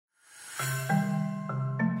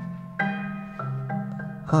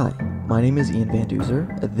Hi, my name is Ian Van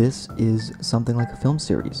Duzer. This is Something Like a Film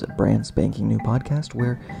Series, a brand spanking new podcast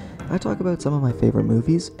where I talk about some of my favorite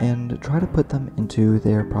movies and try to put them into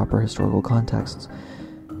their proper historical contexts,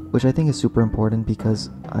 which I think is super important because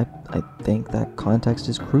I think that context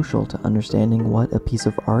is crucial to understanding what a piece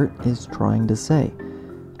of art is trying to say.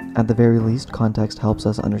 At the very least, context helps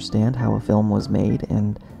us understand how a film was made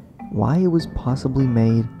and why it was possibly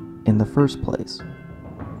made in the first place.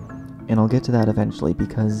 And I'll get to that eventually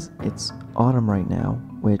because it's autumn right now,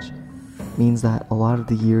 which means that a lot of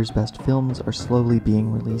the year's best films are slowly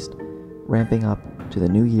being released, ramping up to the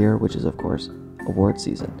new year, which is of course award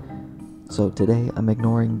season. So today I'm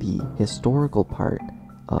ignoring the historical part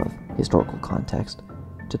of historical context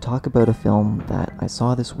to talk about a film that I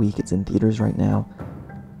saw this week, it's in theaters right now,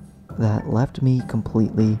 that left me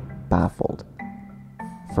completely baffled.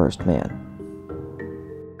 First Man.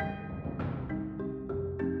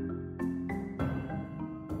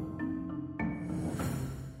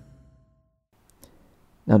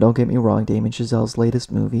 Now don't get me wrong, Damien Chazelle's latest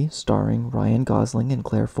movie, starring Ryan Gosling and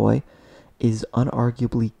Claire Foy, is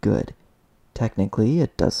unarguably good. Technically,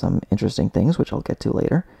 it does some interesting things, which I'll get to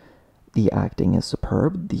later. The acting is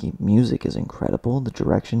superb, the music is incredible, the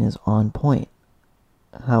direction is on point.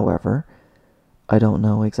 However, I don't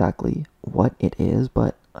know exactly what it is,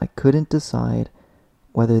 but I couldn't decide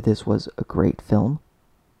whether this was a great film,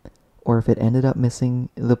 or if it ended up missing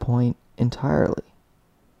the point entirely.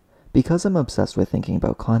 Because I'm obsessed with thinking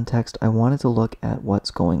about context, I wanted to look at what's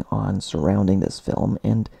going on surrounding this film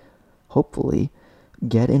and, hopefully,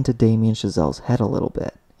 get into Damien Chazelle's head a little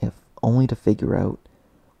bit, if only to figure out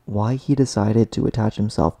why he decided to attach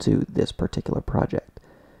himself to this particular project.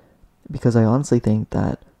 Because I honestly think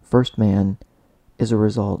that First Man is a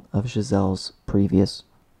result of Chazelle's previous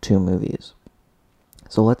two movies.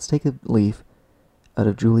 So let's take a leaf out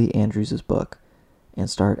of Julie Andrews' book and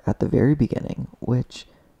start at the very beginning, which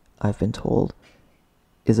I've been told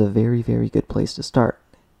is a very, very good place to start.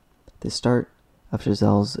 The start of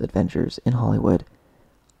Chazelle's adventures in Hollywood,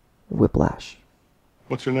 Whiplash.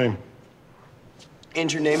 What's your name?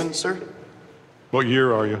 Andrew Naaman, sir. What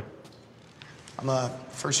year are you? I'm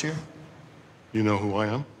first year. You know who I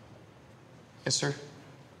am? Yes, sir.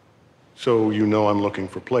 So you know I'm looking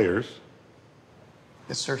for players.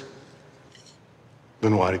 Yes, sir.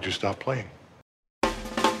 Then why did you stop playing?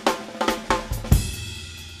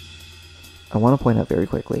 I want to point out very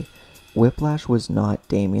quickly, Whiplash was not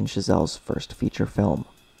Damien Chazelle's first feature film.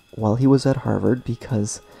 While he was at Harvard,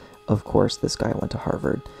 because, of course, this guy went to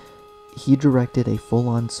Harvard, he directed a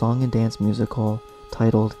full-on song and dance musical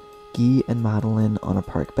titled Guy and Madeline on a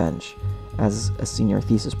Park Bench as a senior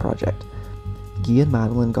thesis project. Guy and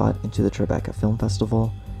Madeline got into the Tribeca Film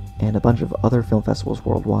Festival and a bunch of other film festivals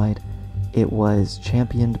worldwide. It was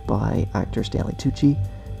championed by actor Stanley Tucci.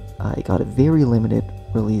 It got a very limited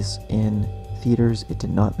release in theaters. It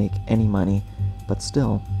did not make any money, but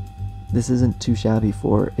still, this isn't too shabby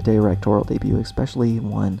for a directorial debut, especially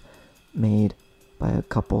one made by a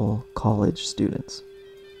couple college students.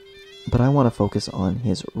 But I want to focus on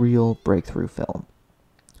his real breakthrough film,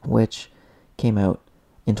 which came out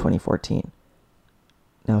in 2014.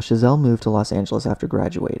 Now, Chazelle moved to Los Angeles after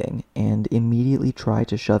graduating and immediately tried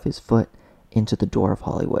to shove his foot into the door of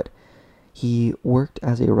Hollywood. He worked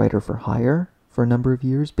as a writer for hire for a number of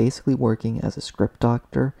years, basically working as a script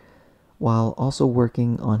doctor, while also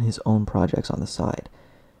working on his own projects on the side.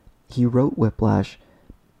 He wrote Whiplash,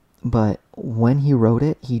 but when he wrote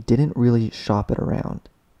it, he didn't really shop it around.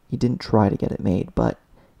 He didn't try to get it made, but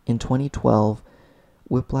in 2012,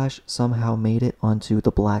 Whiplash somehow made it onto the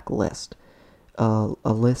Black List, a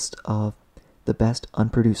list of the best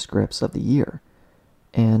unproduced scripts of the year,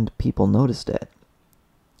 and people noticed it.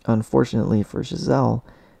 Unfortunately for Chazelle,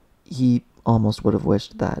 he almost would have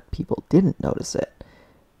wished that people didn't notice it.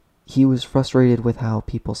 He was frustrated with how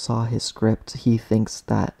people saw his script. He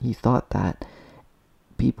thought that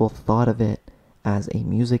people thought of it as a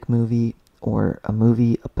music movie or a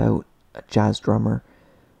movie about a jazz drummer,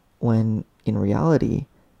 when in reality,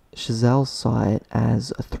 Chazelle saw it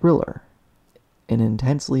as a thriller, an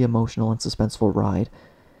intensely emotional and suspenseful ride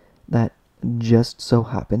that just so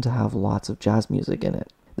happened to have lots of jazz music in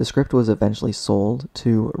it. The script was eventually sold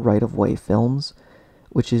to Right of Way Films,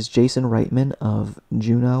 which is Jason Reitman of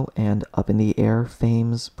Juno and Up in the Air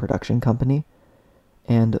fame's production company,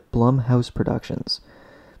 and Blumhouse Productions.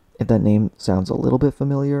 If that name sounds a little bit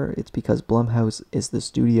familiar, it's because Blumhouse is the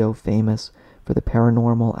studio famous for the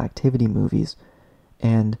Paranormal Activity movies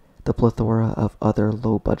and the plethora of other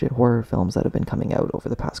low-budget horror films that have been coming out over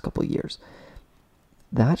the past couple years.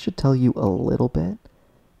 That should tell you a little bit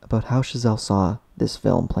about how Chazelle saw this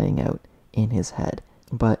film playing out in his head.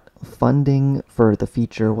 But funding for the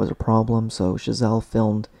feature was a problem, so Chazelle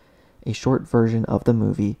filmed a short version of the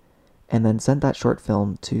movie and then sent that short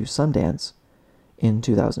film to Sundance in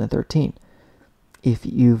 2013. If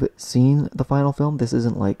you've seen the final film, this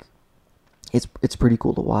isn't like, it's pretty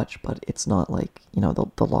cool to watch, but it's not like,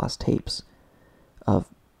 the lost tapes of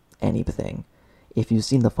anything. If you've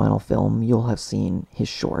seen the final film, you'll have seen his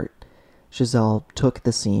short. Chazelle took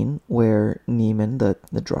the scene where Neiman,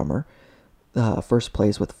 the drummer, first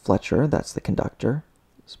plays with Fletcher, that's the conductor,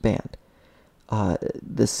 his band.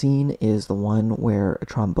 The scene is the one where a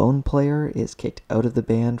trombone player is kicked out of the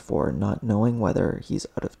band for not knowing whether he's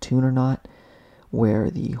out of tune or not, where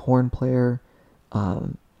the horn player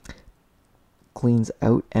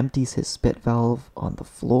empties his spit valve on the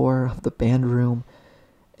floor of the band room,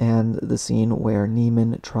 and the scene where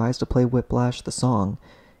Neiman tries to play Whiplash, the song,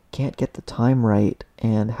 can't get the time right,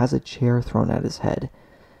 and has a chair thrown at his head.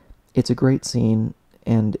 It's a great scene,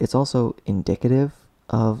 and it's also indicative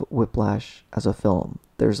of Whiplash as a film.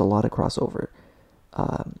 There's a lot of crossover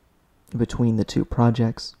between the two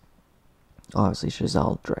projects. Obviously,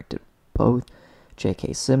 Chazelle directed both.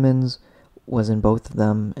 J.K. Simmons was in both of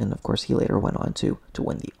them, and of course he later went on to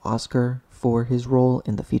win the Oscar for his role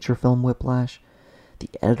in the feature film Whiplash. The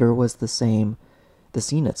editor was the same. The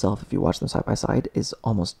scene itself, if you watch them side by side, is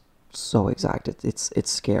almost so exact. It's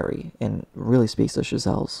scary, and really speaks to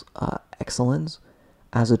Chazelle's excellence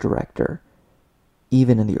as a director,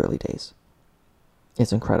 even in the early days.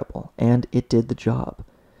 It's incredible, and it did the job.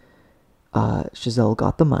 Chazelle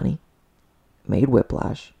got the money, made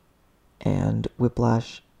Whiplash, and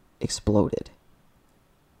Whiplash exploded.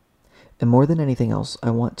 And more than anything else,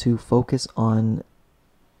 I want to focus on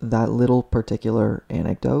that little particular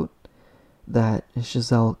anecdote that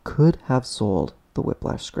Chazelle could have sold the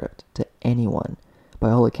Whiplash script to anyone. By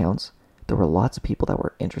all accounts, there were lots of people that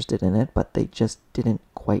were interested in it, but they just didn't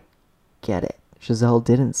quite get it. Chazelle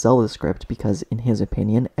didn't sell the script because, in his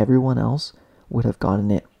opinion, everyone else would have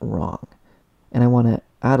gotten it wrong. And I want to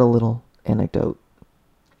add a little anecdote.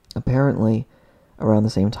 Apparently, around the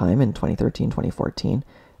same time, in 2013-2014,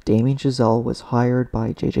 Damien Chazelle was hired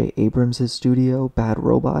by J.J. Abrams' studio, Bad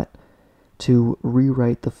Robot, to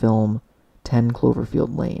rewrite the film 10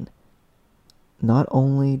 Cloverfield Lane. Not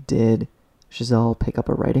only did Chazelle pick up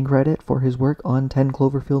a writing credit for his work on 10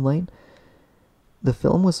 Cloverfield Lane, the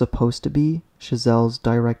film was supposed to be Chazelle's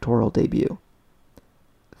directorial debut.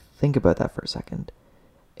 Think about that for a second.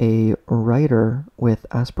 A writer with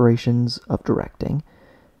aspirations of directing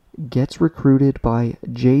gets recruited by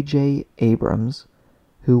J.J. Abrams,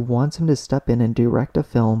 who wants him to step in and direct a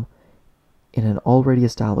film in an already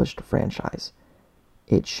established franchise.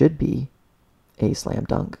 It should be a slam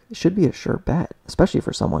dunk. It should be a sure bet, especially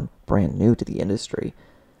for someone brand new to the industry,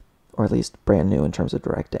 or at least brand new in terms of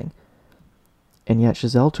directing. And yet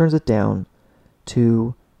Chazelle turns it down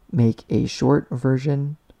to make a short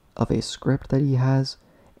version of a script that he has,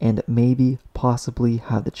 and maybe possibly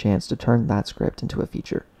have the chance to turn that script into a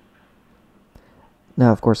feature.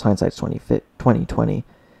 Now, of course, hindsight's 2020.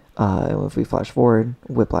 If we flash forward,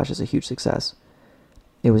 Whiplash is a huge success.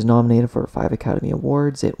 It was nominated for 5 Academy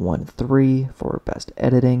Awards. It won 3 for Best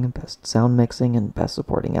Editing, Best Sound Mixing, and Best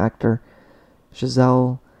Supporting Actor.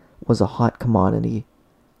 Chazelle was a hot commodity,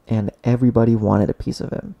 and everybody wanted a piece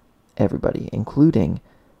of him. Everybody, including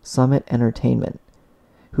Summit Entertainment,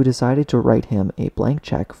 who decided to write him a blank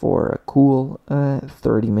check for a cool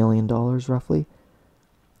 $30 million roughly,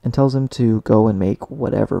 and tells him to go and make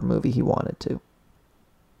whatever movie he wanted to.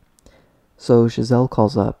 So Chazelle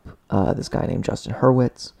calls up this guy named Justin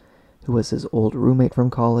Hurwitz, who was his old roommate from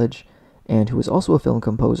college, and who is also a film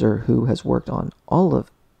composer who has worked on all of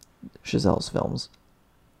Chazelle's films.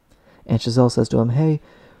 And Chazelle says to him, "Hey,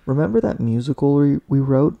 remember that musical we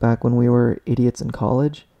wrote back when we were idiots in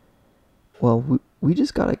college? Well, we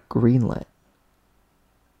just got it greenlit."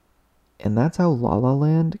 And that's how La La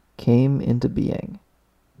Land came into being.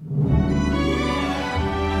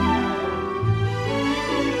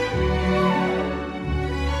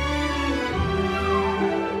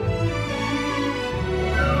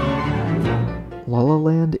 La La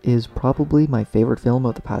Land is probably my favorite film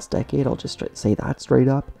of the past decade. I'll just say that straight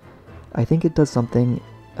up. I think it does something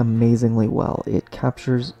amazingly well. It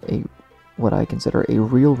captures what I consider a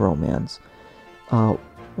real romance,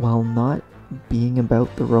 while not being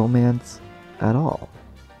about the romance at all.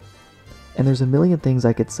 And there's a million things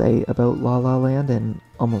I could say about La La Land, and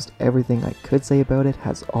almost everything I could say about it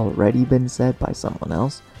has already been said by someone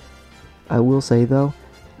else. I will say, though,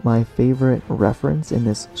 my favorite reference in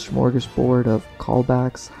this smorgasbord of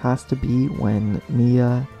callbacks has to be when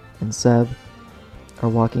Mia and Seb are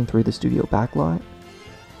walking through the studio backlot,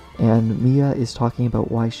 And Mia is talking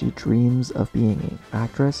about why she dreams of being an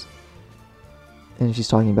actress. And she's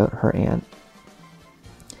talking about her aunt.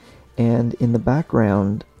 And in the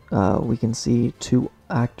background, we can see two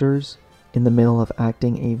actors in the middle of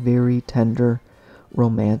acting a very tender,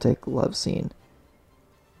 romantic love scene.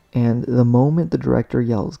 And the moment the director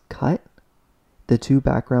yells cut, the two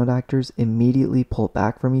background actors immediately pull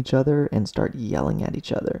back from each other and start yelling at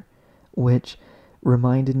each other, which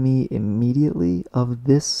reminded me immediately of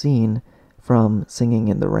this scene from Singing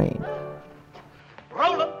in the Rain.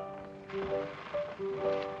 Roll 'em.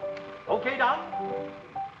 Okay, Don.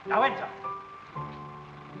 Now enter.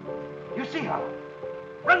 You see her.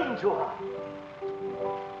 Run to her.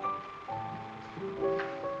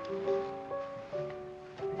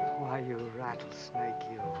 Why, you rattlesnake,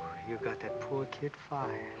 you got that poor kid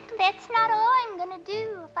fired. That's not all I'm gonna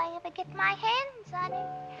do if I ever get my hands on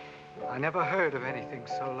her. I never heard of anything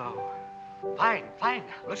so low. Fine, fine.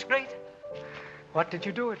 Looks great. What did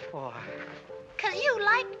you do it for? 'Cause you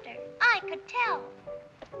liked her. I could tell.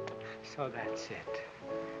 So that's it.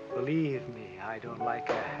 Believe me, I don't like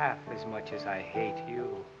her half as much as I hate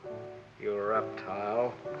you. You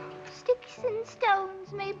reptile. Sticks and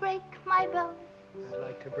stones may break my bones. I'd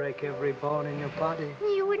like to break every bone in your body.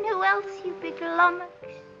 You and who else, you big lummox?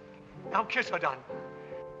 Now kiss her, Don.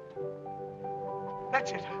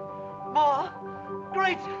 That's it. More.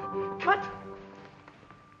 Great. Cut.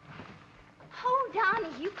 Oh,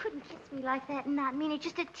 Donnie, you couldn't kiss me like that and not mean it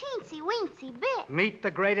just a teensy-weensy bit. Meet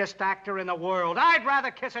the greatest actor in the world. I'd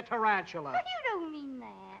rather kiss a tarantula. But you don't mean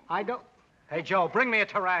that. I don't. Hey, Joe, bring me a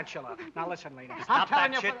tarantula. Now listen, Lena. Stop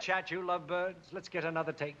that chit-chat, you lovebirds. Let's get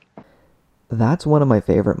another take. That's one of my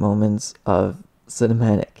favorite moments of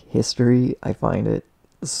cinematic history. I find it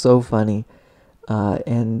so funny.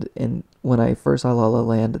 And when I first saw La La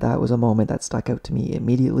Land, that was a moment that stuck out to me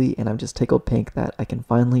immediately, and I'm just tickled pink that I can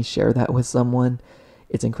finally share that with someone.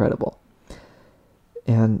 It's incredible.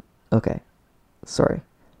 And, okay, sorry.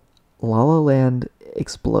 La La Land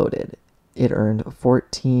exploded. It earned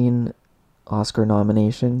 14 Oscar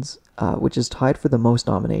nominations, which is tied for the most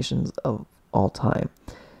nominations of all time.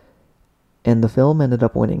 And the film ended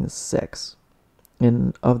up winning 6.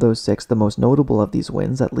 And of those 6, the most notable of these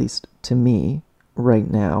wins, at least to me, right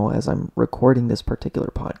now, as I'm recording this particular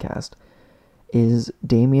podcast, is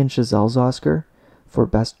Damien Chazelle's Oscar for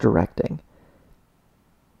Best Directing.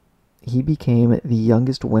 He became the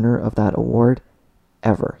youngest winner of that award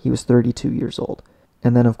ever. He was 32 years old.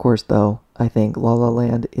 And then, of course, though, I think La La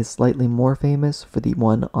Land is slightly more famous for the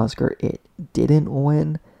one Oscar it didn't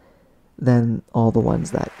win than all the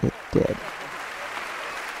ones that it did.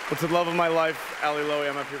 What's the love of my life, Ali Lowy?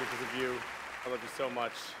 I'm up here because of you. I love you so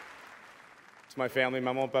much. To my family,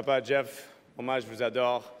 maman, papa, Jeff, hommage, je vous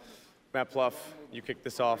adore. Matt Pluff, you kicked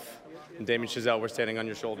this off. And Damien Chazelle, we're standing on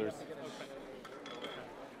your shoulders.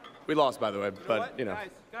 We lost, by the way, but, you know.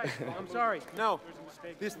 Guys, I'm sorry. No,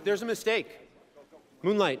 there's a mistake.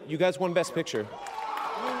 Moonlight, you guys won Best Picture.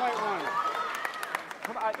 Moonlight won.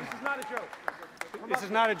 Come on, this is not a joke. This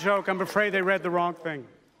is not a joke. I'm afraid they read the wrong thing.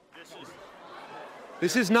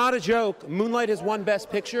 This is not a joke. Moonlight has won Best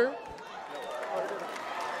Picture.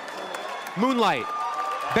 Moonlight,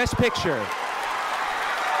 Best Picture.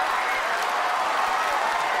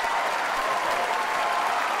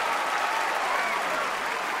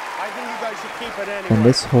 I think you guys should keep it anyway. And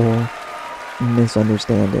this whole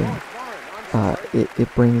misunderstanding,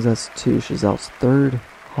 it brings us to Chazelle's third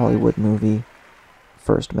Hollywood movie,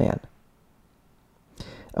 First Man.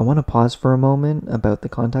 I want to pause for a moment about the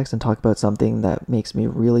context and talk about something that makes me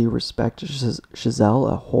really respect Chazelle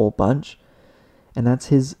a whole bunch, and that's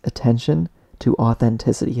his attention to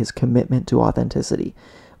authenticity, his commitment to authenticity.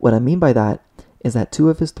 What I mean by that is that 2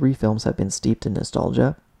 of his 3 films have been steeped in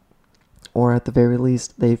nostalgia, or at the very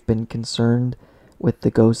least, they've been concerned with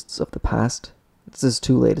the ghosts of the past. It's his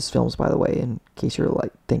 2 latest films, by the way, in case you're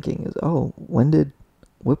like thinking, oh, when did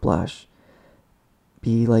Whiplash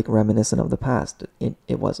be like reminiscent of the past?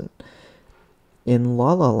 It wasn't. In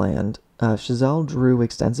La La Land, Chazelle drew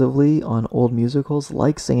extensively on old musicals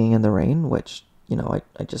like Singing in the Rain, which, you know,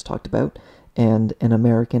 I just talked about, and An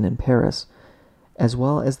American in Paris, as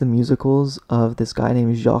well as the musicals of this guy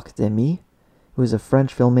named Jacques Demy, who was a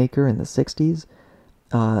French filmmaker in the 60s,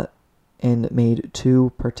 and made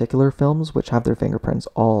 2 particular films which have their fingerprints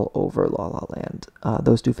all over La La Land.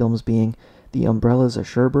 Those 2 films being The Umbrellas of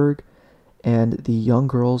Cherbourg and The Young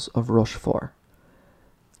Girls of Rochefort.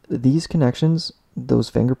 These connections, those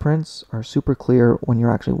fingerprints, are super clear when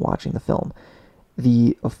you're actually watching the film.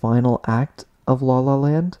 The final act of La La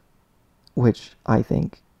Land, which I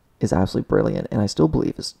think is absolutely brilliant, and I still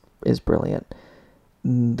believe is brilliant.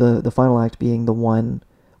 The final act being the one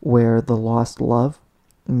where the lost love,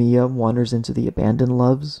 Mia, wanders into the abandoned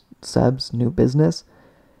love's, Seb's, new business,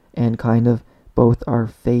 and kind of both are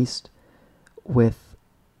faced with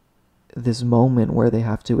this moment where they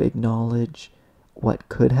have to acknowledge what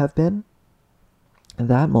could have been.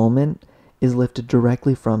 That moment is lifted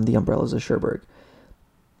directly from The Umbrellas of Cherbourg.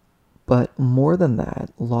 But more than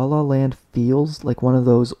that, La La Land feels like one of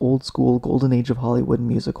those old school Golden Age of Hollywood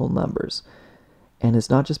musical numbers. And it's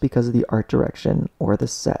not just because of the art direction or the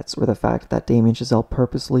sets or the fact that Damien Chazelle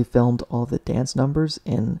purposely filmed all the dance numbers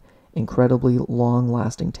in incredibly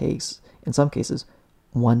long-lasting takes. In some cases,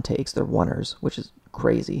 one takes, they're oneers, which is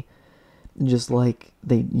crazy. Just like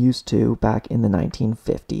they used to back in the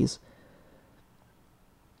 1950s.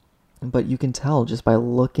 But you can tell just by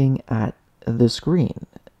looking at the screen.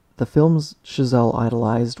 The films Chazelle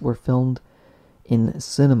idolized were filmed in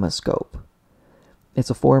CinemaScope. It's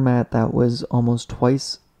a format that was almost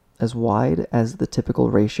twice as wide as the typical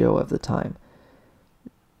ratio of the time.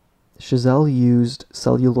 Chazelle used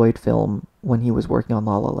celluloid film when he was working on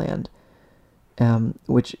La La Land,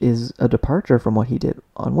 which is a departure from what he did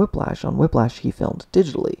on Whiplash. On Whiplash, he filmed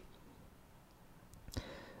digitally.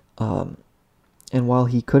 And while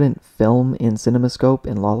he couldn't film in CinemaScope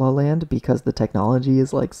in La La Land because the technology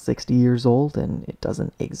is like 60 years old and it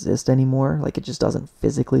doesn't exist anymore, like it just doesn't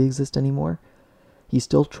physically exist anymore, he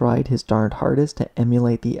still tried his darned hardest to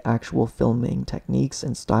emulate the actual filming techniques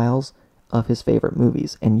and styles of his favorite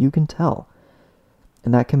movies, and you can tell.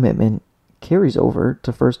 And that commitment carries over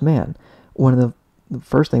to First Man. One of the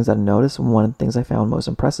first things I noticed, and one of the things I found most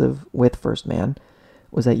impressive with First Man,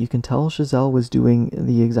 was that you can tell Chazelle was doing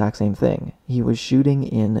the exact same thing. He was shooting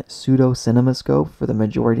in pseudo-CinemaScope for the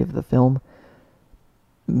majority of the film,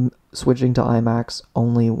 switching to IMAX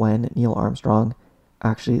only when Neil Armstrong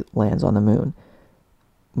actually lands on the moon.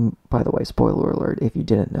 By the way, spoiler alert, if you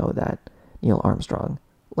didn't know that Neil Armstrong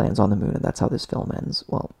lands on the moon and that's how this film ends,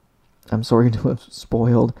 well, I'm sorry to have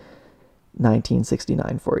spoiled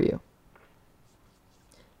 1969 for you.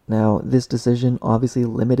 Now, this decision obviously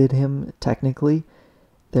limited him technically.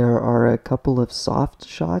 There are a couple of soft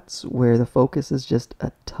shots where the focus is just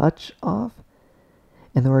a touch off.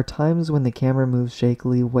 And there are times when the camera moves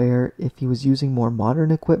shakily where if he was using more modern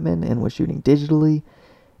equipment and was shooting digitally,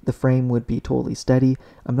 the frame would be totally steady.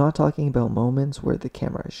 I'm not talking about moments where the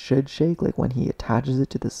camera should shake, like when he attaches it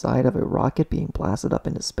to the side of a rocket being blasted up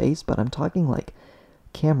into space, but I'm talking like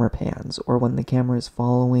camera pans or when the camera is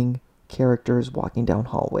following characters walking down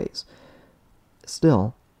hallways.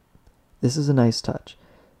 Still, this is a nice touch.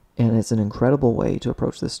 And it's an incredible way to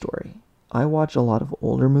approach this story. I watch a lot of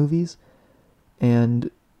older movies,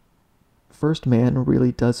 and First Man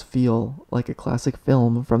really does feel like a classic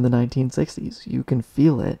film from the 1960s. You can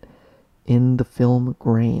feel it in the film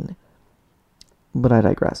grain. But I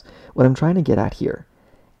digress. What I'm trying to get at here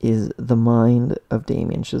is the mind of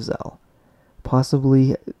Damien Chazelle.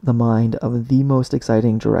 Possibly the mind of the most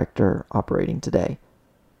exciting director operating today.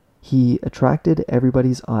 He attracted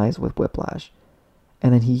everybody's eyes with Whiplash.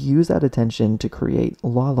 And then he used that attention to create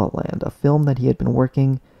La La Land, a film that he had been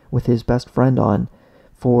working with his best friend on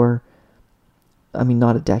for, I mean,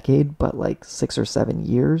 not a decade, but like 6 or 7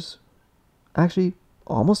 years. Actually,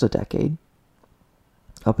 almost a decade.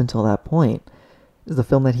 Up until that point, is the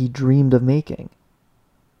film that he dreamed of making.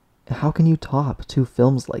 How can you top 2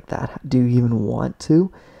 films like that? Do you even want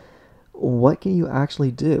to? What can you actually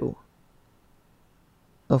do?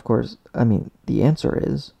 Of course, I mean, the answer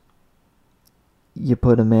is you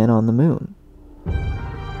put a man on the moon.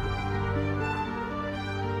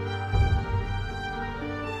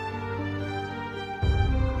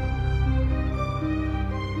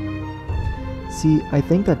 See, I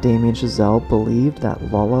think that Damien Chazelle believed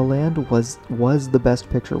that La La Land was the Best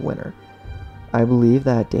Picture winner. I believe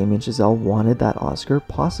that Damien Chazelle wanted that Oscar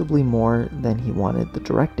possibly more than he wanted the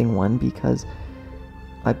directing one because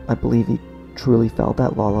I believe he truly felt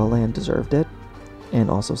that La La Land deserved it. And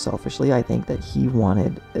also selfishly, I think that he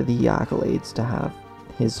wanted the accolades to have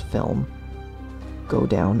his film go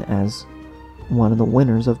down as one of the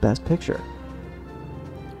winners of Best Picture.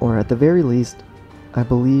 Or at the very least, I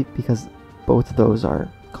believe, because both of those are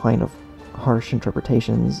kind of harsh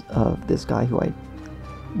interpretations of this guy who I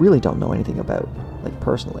really don't know anything about, like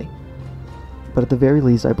personally. But at the very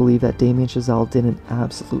least, I believe that Damien Chazelle didn't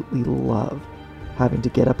absolutely love having to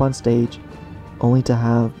get up on stage only to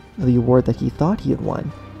have the award that he thought he had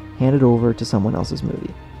won handed over to someone else's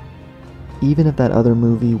movie. Even if that other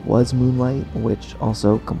movie was Moonlight, which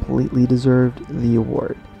also completely deserved the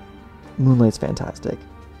award. Moonlight's fantastic.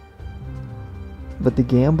 But the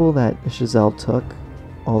gamble that Chazelle took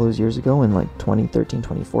all those years ago in like 2013,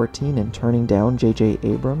 2014 and turning down J.J.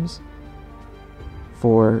 Abrams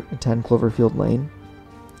for 10 Cloverfield Lane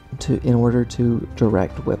in order to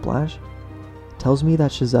direct Whiplash tells me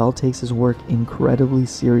that Chazelle takes his work incredibly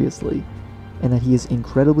seriously and that he is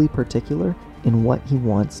incredibly particular in what he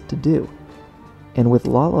wants to do. And with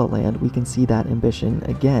La La Land, we can see that ambition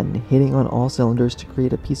again, hitting on all cylinders to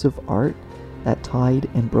create a piece of art that tied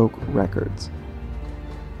and broke records.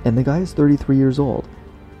 And the guy is 33 years old.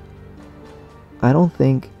 I don't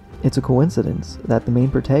think it's a coincidence that the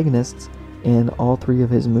main protagonists in all three of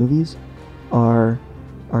his movies are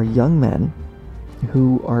young men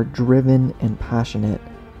who are driven and passionate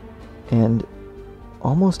and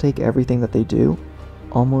almost take everything that they do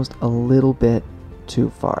almost a little bit too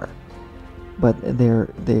far. But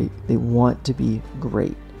they want to be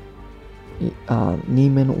great.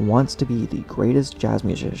 Neiman wants to be the greatest jazz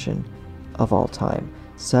musician of all time.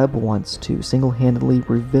 Seb wants to single-handedly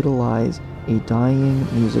revitalize a dying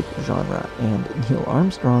music genre. And Neil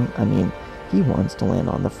Armstrong, I mean, he wants to land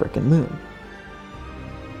on the frickin' moon.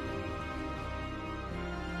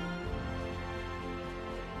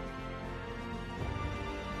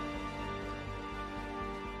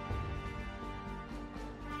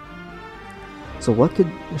 So what could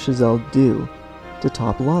Chazelle do to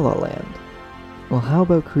top La La Land? Well, how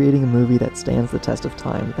about creating a movie that stands the test of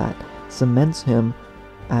time, that cements him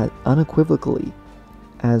unequivocally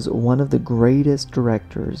as one of the greatest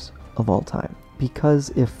directors of all time? Because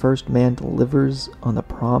if First Man delivers on the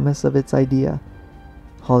promise of its idea,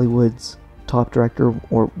 Hollywood's top director,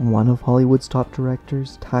 or one of Hollywood's top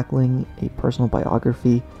directors, tackling a personal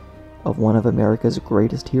biography of one of America's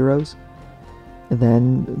greatest heroes,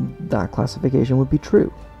 then that classification would be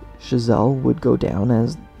true. Chazelle would go down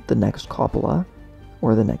as the next Coppola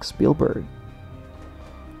or the next Spielberg.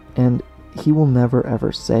 And he will never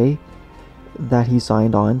ever say that he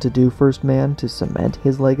signed on to do First Man to cement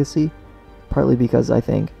his legacy, partly because I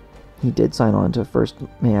think he did sign on to First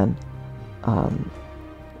Man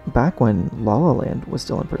back when La La Land was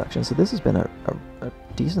still in production. So this has been a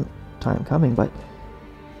decent time coming, but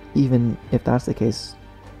even if that's the case,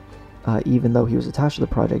 even though he was attached to the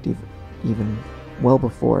project even well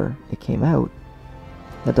before it came out,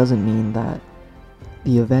 that doesn't mean that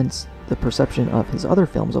the events, the perception of his other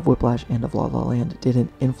films, of Whiplash and of La La Land,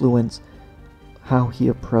 didn't influence how he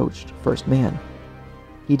approached First Man.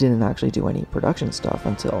 He didn't actually do any production stuff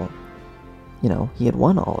until, he had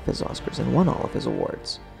won all of his Oscars and won all of his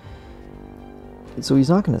awards. So he's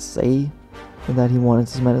not going to say that he wanted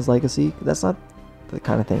to cement his legacy. That's not the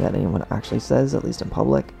kind of thing that anyone actually says, at least in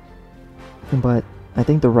public. But I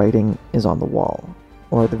think the writing is on the wall,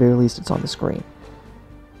 or at the very least it's on the screen.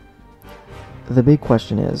 The big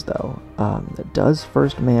question is, though, does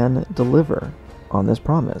First Man deliver on this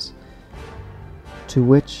promise? To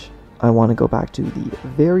which I want to go back to the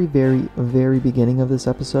very, very, very beginning of this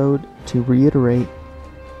episode to reiterate,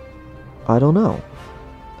 I don't know.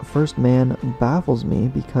 First Man baffles me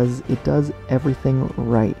because it does everything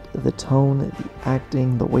right. The tone, the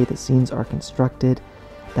acting, the way the scenes are constructed,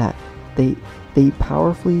 that they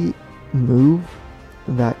powerfully move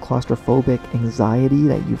that claustrophobic anxiety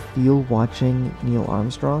that you feel watching Neil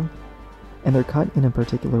Armstrong, and they're cut in a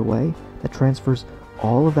particular way that transfers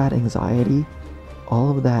all of that anxiety,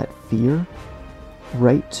 all of that fear,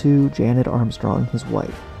 right to Janet Armstrong, his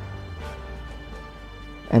wife.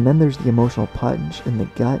 And then there's the emotional punch in the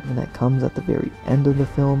gut that comes at the very end of the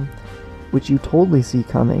film, which you totally see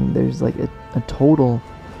coming. There's like a total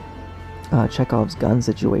Chekhov's gun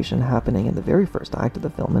situation happening in the very first act of the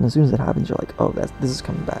film, and as soon as it happens, you're like, oh, this is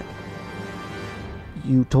coming back.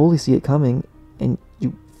 You totally see it coming, and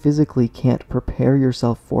you physically can't prepare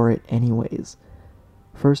yourself for it anyways.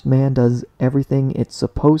 First Man does everything it's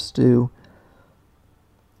supposed to,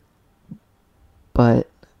 but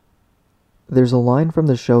there's a line from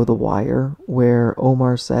the show The Wire where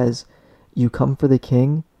Omar says, "You come for the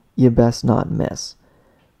king, you best not miss."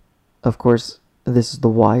 Of course, this is The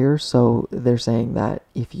Wire, so they're saying that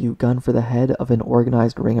if you gun for the head of an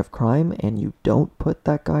organized ring of crime and you don't put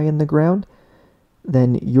that guy in the ground,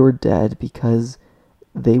 then you're dead, because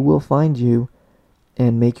they will find you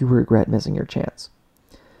and make you regret missing your chance.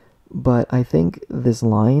 But I think this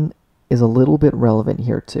line is a little bit relevant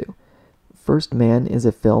here too. First Man is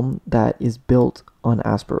a film that is built on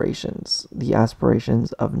aspirations. The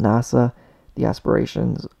aspirations of NASA, the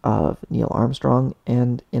aspirations of Neil Armstrong,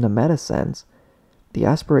 and in a meta sense, the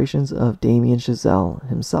aspirations of Damien Chazelle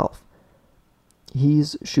himself.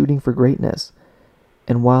 He's shooting for greatness,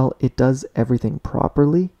 and while it does everything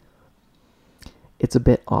properly, it's a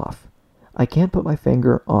bit off. I can't put my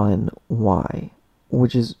finger on why,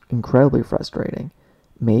 which is incredibly frustrating.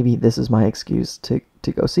 Maybe this is my excuse to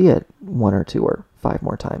go see it 1 or 2 or 5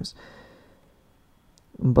 more times.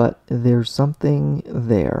 but there's something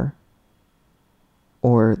there,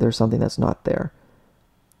 or there's something that's not there.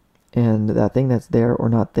 And that thing that's there or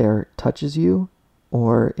not there touches you,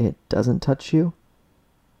 or it doesn't touch you.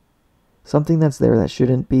 Something that's there that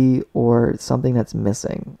shouldn't be, or something that's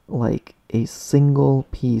missing, like a single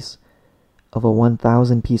piece of a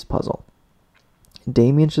 1,000-piece puzzle.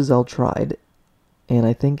 Damien Chazelle tried, and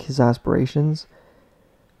I think his aspirations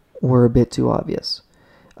were a bit too obvious.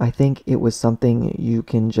 I think it was something you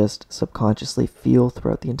can just subconsciously feel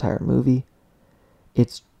throughout the entire movie.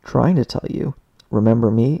 It's trying to tell you,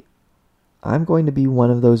 remember me? I'm going to be one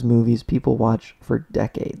of those movies people watch for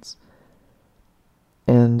decades.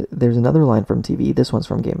 And there's another line from TV, this one's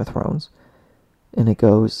from Game of Thrones, and it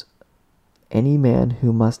goes, "Any man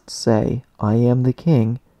who must say, 'I am the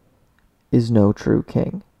king,' is no true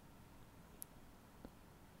king."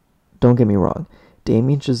 Don't get me wrong,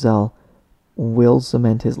 Damien Chazelle will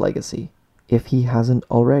cement his legacy, if he hasn't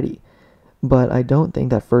already. But I don't think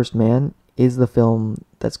that First Man is the film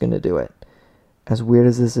that's going to do it. As weird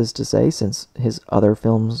as this is to say, since his other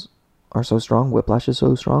films are so strong, Whiplash is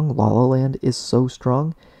so strong, La La Land is so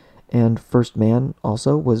strong, and First Man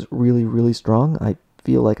also was really, really strong. I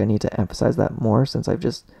feel like I need to emphasize that more since I've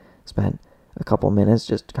just spent a couple minutes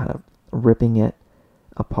just kind of ripping it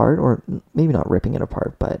apart, or maybe not ripping it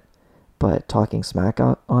apart, but talking smack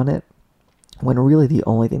on it, when really the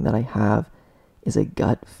only thing that I have is a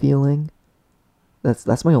gut feeling.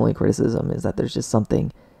 That's my only criticism, is that there's just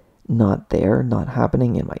something not there, not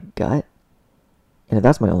happening in my gut. And if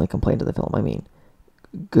that's my only complaint to the film, I mean,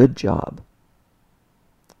 good job.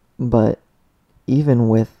 But even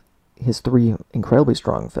with his 3 incredibly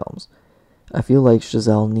strong films, I feel like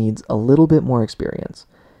Chazelle needs a little bit more experience.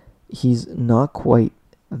 He's not quite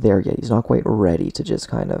there yet. He's not quite ready to just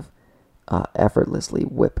kind of effortlessly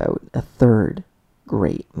whip out a third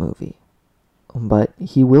great movie. But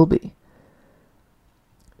he will be.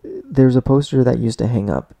 There's a poster that used to hang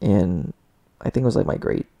up in, I think it was like my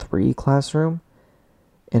grade 3 classroom,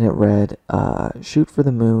 and it read, "Shoot for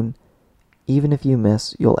the moon. Even if you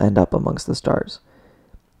miss, you'll end up amongst the stars."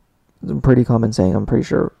 It's a pretty common saying. I'm pretty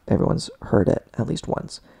sure everyone's heard it at least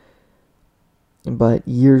once. But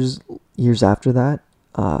years after that,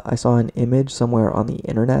 I saw an image somewhere on the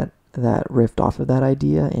internet that riffed off of that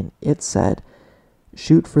idea, and it said,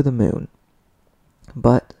 "Shoot for the moon.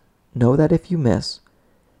 But know that if you miss,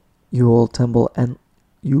 you will tumble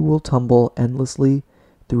endlessly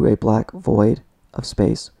through a black void of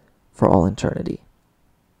space for all eternity."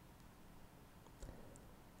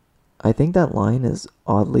 I think that line is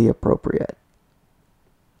oddly appropriate,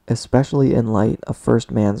 especially in light of First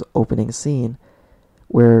Man's opening scene,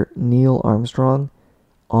 where Neil Armstrong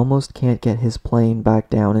almost can't get his plane back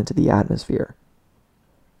down into the atmosphere,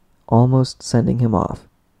 almost sending him off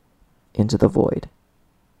into the void.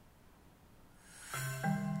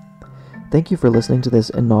 Thank you for listening to this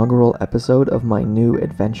inaugural episode of my new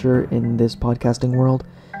adventure in this podcasting world.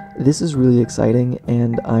 This is really exciting,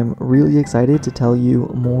 and I'm really excited to tell you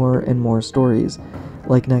more and more stories,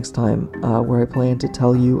 like next time, where I plan to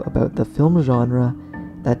tell you about the film genre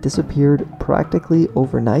that disappeared practically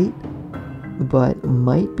overnight, but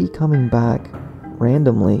might be coming back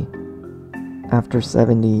randomly after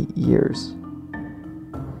 70 years.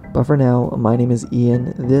 But for now, my name is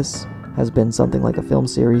Ian. This has been Something Like a Film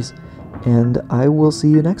series, and I will see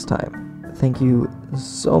you next time. Thank you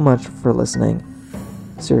so much for listening.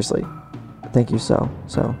 Seriously, thank you so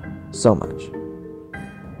much.